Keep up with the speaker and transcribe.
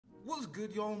What's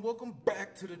good, y'all, and welcome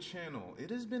back to the channel. It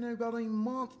has been about a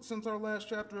month since our last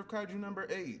chapter of Kaiju number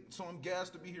 8, so I'm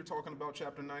gassed to be here talking about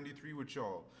chapter 93 with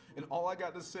y'all. And all I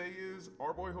got to say is,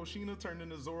 our boy Hoshina turned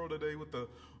into Zoro today with the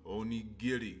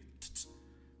onigiri.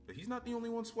 But he's not the only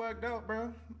one swagged out,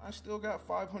 bruh. I still got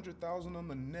 500,000 on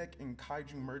the neck in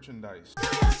Kaiju merchandise.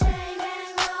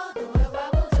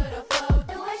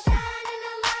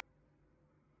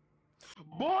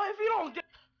 Boy, if you don't get...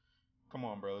 Come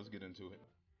on, bro, let's get into it.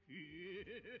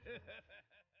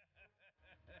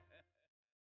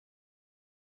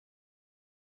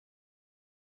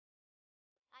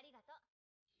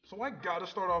 So I gotta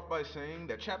start off by saying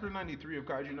that chapter 93 of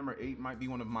Kaiju number 8 might be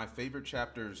one of my favorite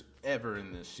chapters ever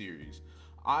in this series.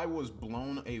 I was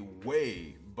blown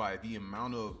away by the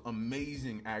amount of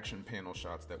amazing action panel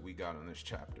shots that we got in this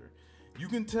chapter. You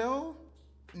can tell,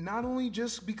 not only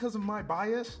just because of my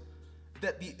bias,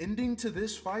 that the ending to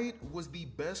this fight was the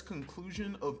best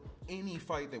conclusion of any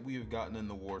fight that we have gotten in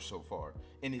the war so far.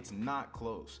 And it's not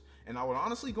close. And I would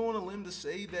honestly go on a limb to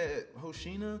say that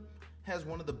Hoshina has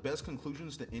one of the best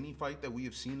conclusions to any fight that we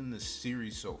have seen in this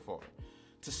series so far.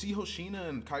 To see Hoshina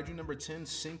and Kaiju number 10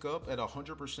 sync up at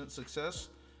 100% success,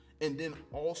 and then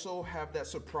also have that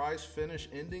surprise finish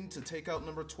ending to take out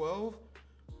number 12,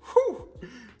 whew!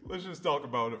 Let's just talk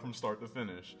about it from start to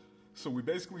finish. So we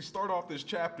basically start off this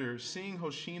chapter seeing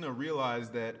Hoshina realize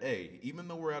that, hey, even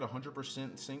though we're at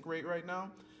 100% sync rate right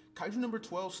now, Kaiju number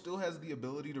 12 still has the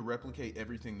ability to replicate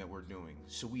everything that we're doing.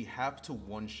 So we have to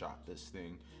one-shot this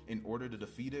thing in order to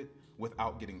defeat it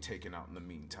without getting taken out in the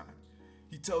meantime.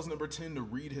 He tells number 10 to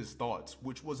read his thoughts,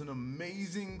 which was an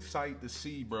amazing sight to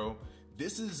see, bro.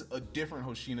 This is a different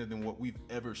Hoshina than what we've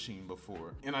ever seen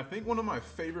before. And I think one of my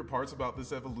favorite parts about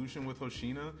this evolution with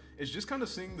Hoshina is just kind of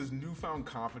seeing this newfound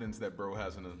confidence that bro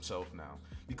has in himself now.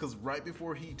 Because right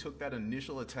before he took that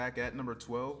initial attack at number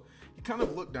 12, he kind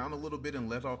of looked down a little bit and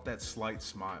let off that slight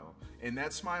smile. And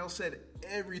that smile said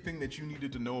everything that you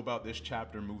needed to know about this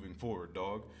chapter moving forward,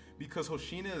 dog. Because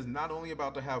Hoshina is not only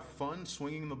about to have fun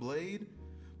swinging the blade,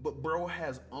 but bro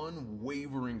has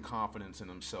unwavering confidence in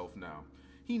himself now.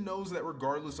 He knows that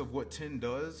regardless of what 10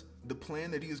 does, the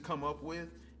plan that he has come up with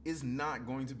is not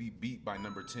going to be beat by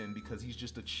number 10 because he's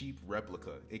just a cheap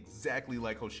replica, exactly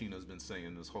like Hoshina's been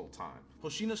saying this whole time.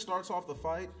 Hoshina starts off the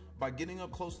fight by getting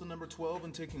up close to number 12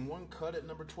 and taking one cut at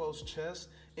number 12's chest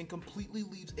and completely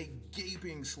leaves a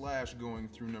gaping slash going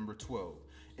through number 12,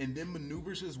 and then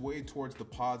maneuvers his way towards the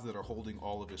pods that are holding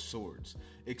all of his swords.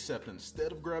 Except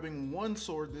instead of grabbing one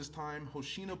sword this time,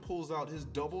 Hoshina pulls out his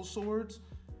double swords,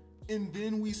 and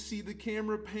then we see the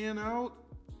camera pan out,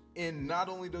 and not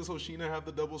only does Hoshina have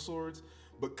the double swords,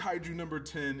 but Kaiju number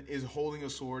 10 is holding a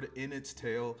sword in its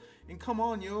tail. And come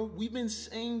on, yo, we've been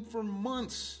saying for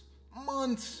months,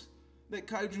 that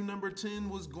Kaiju number 10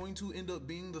 was going to end up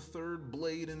being the third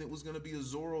blade and it was going to be a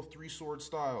Zoro 3-sword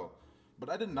style. But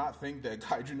I did not think that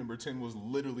Kaiju number 10 was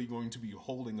literally going to be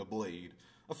holding a blade.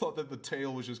 I thought that the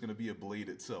tail was just going to be a blade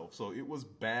itself. So it was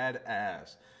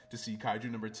badass to see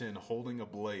Kaiju number 10 holding a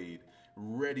blade,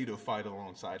 ready to fight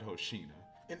alongside Hoshina.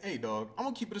 And hey dog, I'm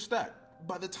gonna keep it a stack.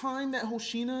 By the time that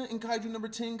Hoshina and Kaiju number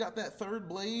 10 got that third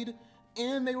blade,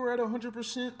 and they were at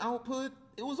 100% output,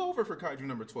 it was over for Kaiju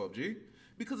number 12, G.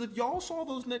 Because if y'all saw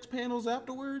those next panels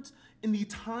afterwards, in the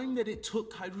time that it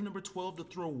took Kaiju number 12 to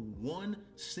throw one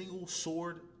single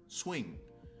sword swing,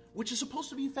 which is supposed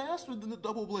to be faster than the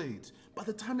double blades, by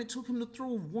the time it took him to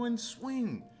throw one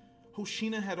swing,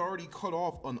 Hoshina had already cut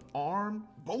off an arm,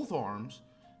 both arms,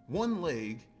 one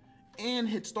leg, and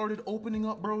had started opening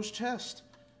up bro's chest.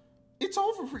 It's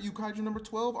over for you, Kaiju number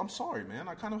 12. I'm sorry, man.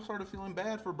 I kind of started feeling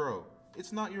bad for bro.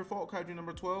 It's not your fault, Kaiju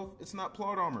number 12. It's not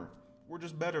plot armor. We're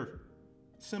just better.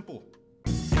 Simple.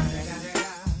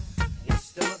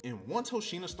 And once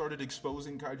Hoshina started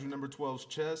exposing Kaiju number 12's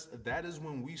chest, that is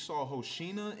when we saw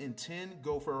Hoshina and 10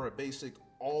 go for a basic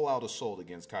all-out assault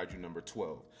against Kaiju number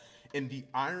 12. And the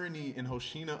irony in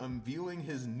Hoshina unveiling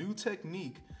his new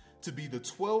technique to be the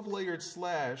 12-layered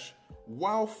slash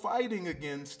while fighting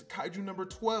against Kaiju number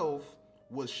 12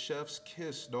 was chef's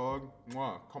kiss, dog.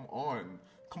 Mwah, come on,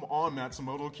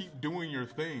 Matsumoto, keep doing your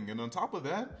thing. And on top of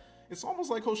that, it's almost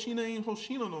like Hoshina ain't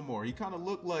Hoshina no more. He kind of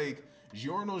looked like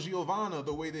Giorno Giovanna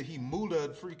the way that he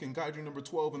mudda'd freaking Kaiju number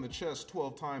 12 in the chest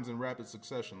 12 times in rapid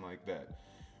succession like that.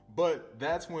 But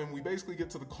that's when we basically get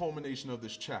to the culmination of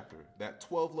this chapter. That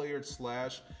 12-layered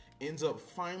slash ends up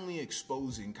finally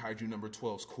exposing Kaiju number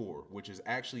 12's core, which is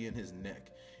actually in his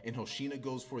neck. And Hoshina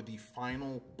goes for the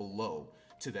final blow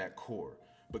to that core.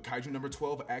 But Kaiju number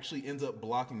 12 actually ends up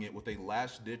blocking it with a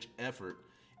last-ditch effort.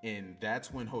 And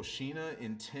that's when Hoshina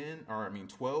and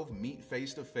 12 meet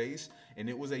face to face, and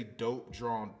it was a dope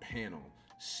drawn panel.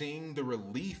 seeing the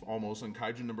relief almost on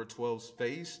Kaiju number 12's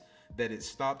face that it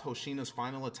stopped Hoshina's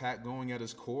final attack going at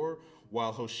his core,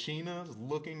 while Hoshina's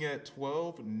looking at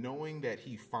 12, knowing that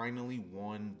he finally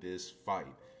won this fight.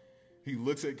 He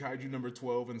looks at Kaiju number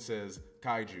 12 and says,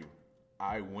 "Kaiju,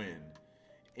 I win."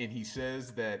 And he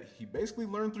says that he basically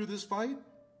learned through this fight,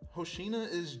 Hoshina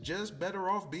is just better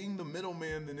off being the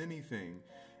middleman than anything.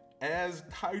 As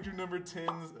Kaiju number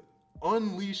 10's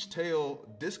unleashed tail,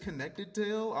 disconnected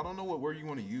tail, I don't know what word you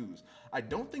want to use. I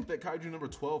don't think that Kaiju number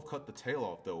 12 cut the tail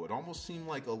off though. It almost seemed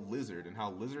like a lizard, and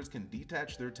how lizards can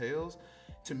detach their tails.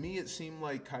 To me, it seemed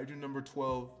like Kaiju number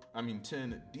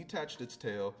 10 detached its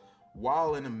tail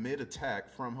while in a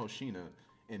mid-attack from Hoshina,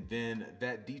 and then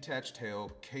that detached tail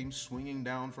came swinging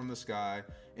down from the sky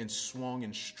and swung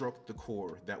and struck the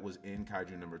core that was in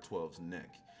Kaiju number 12's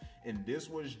neck. And this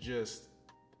was just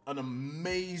an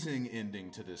amazing ending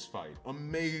to this fight.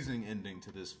 Amazing ending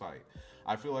to this fight.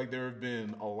 I feel like there have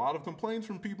been a lot of complaints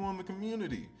from people in the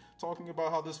community talking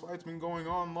about how this fight's been going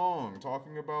on long,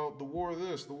 talking about the war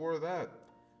this, the war that.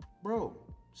 Bro,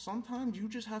 sometimes you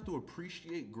just have to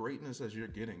appreciate greatness as you're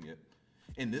getting it.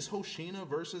 And this Hoshina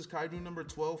versus Kaiju number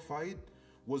 12 fight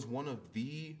was one of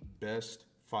the best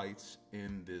fights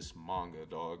in this manga,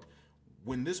 dog.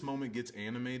 When this moment gets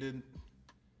animated,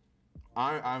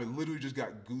 I literally just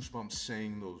got goosebumps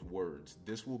saying those words.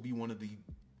 This will be one of the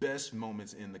best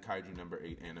moments in the Kaiju number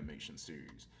 8 animation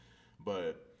series.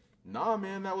 But nah,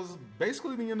 man, that was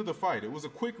basically the end of the fight. It was a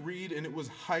quick read, and it was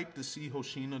hype to see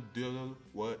Hoshina do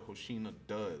what Hoshina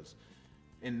does.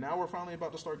 And now we're finally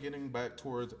about to start getting back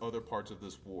towards other parts of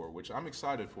this war, which I'm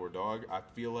excited for, dog. I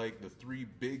feel like the three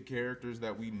big characters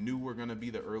that we knew were going to be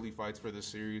the early fights for this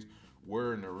series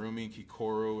were Narumi,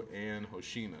 Kikoru, and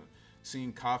Hoshina.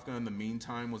 Seeing Kafka in the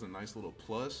meantime was a nice little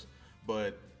plus,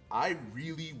 but I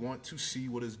really want to see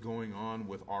what is going on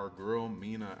with our girl,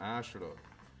 Mina Ashiro.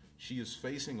 She is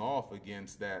facing off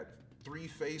against that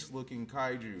three-faced looking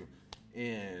kaiju,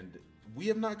 and we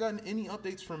have not gotten any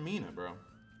updates from Mina, bro.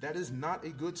 That is not a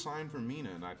good sign for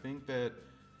Mina, and I think that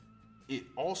it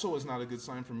also is not a good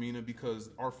sign for Mina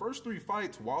because our first three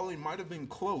fights, while they might have been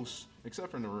close, except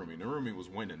for Narumi was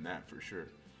winning that for sure.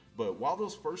 But while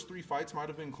those first three fights might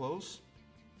have been close,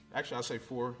 actually I'll say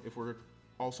four if we're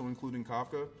also including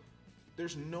Kafka,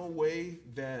 there's no way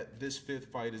that this fifth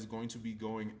fight is going to be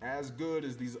going as good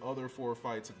as these other four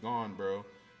fights have gone, bro.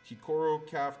 Kikoru,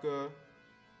 Kafka,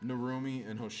 Narumi,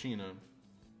 and Hoshina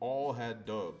all had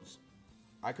dubs.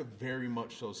 I could very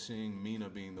much so seeing Mina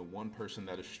being the one person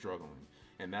that is struggling.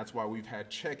 And that's why we've had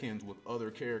check-ins with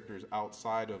other characters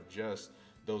outside of just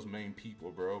those main people,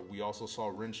 bro. We also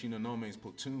saw Ren Shinonome's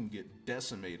platoon get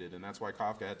decimated, and that's why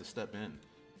Kafka had to step in.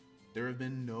 There have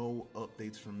been no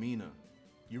updates from Mina.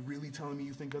 You're really telling me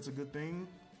you think that's a good thing?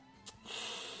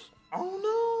 I don't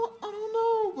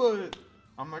know, but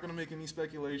I'm not gonna make any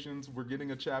speculations. We're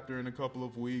getting a chapter in a couple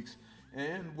of weeks,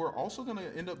 and we're also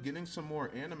gonna end up getting some more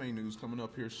anime news coming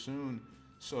up here soon.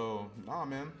 So, nah,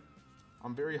 man,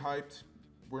 I'm very hyped.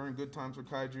 We're in good times with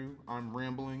Kaiju. I'm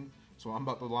rambling, so I'm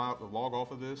about to log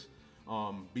off of this.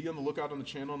 Be on the lookout on the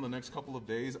channel in the next couple of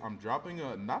days. I'm dropping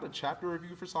not a chapter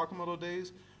review for Sakamoto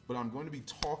Days, but I'm going to be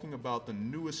talking about the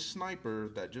newest sniper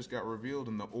that just got revealed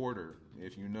in the order.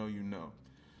 If you know, you know.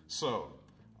 So,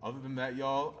 other than that,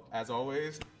 y'all, as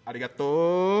always,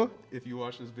 arigato if you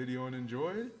watched this video and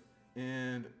enjoyed.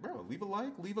 And, bro, leave a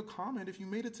like, leave a comment. If you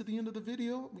made it to the end of the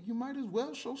video, you might as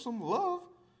well show some love.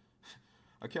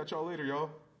 I'll catch y'all later, y'all.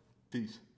 Peace.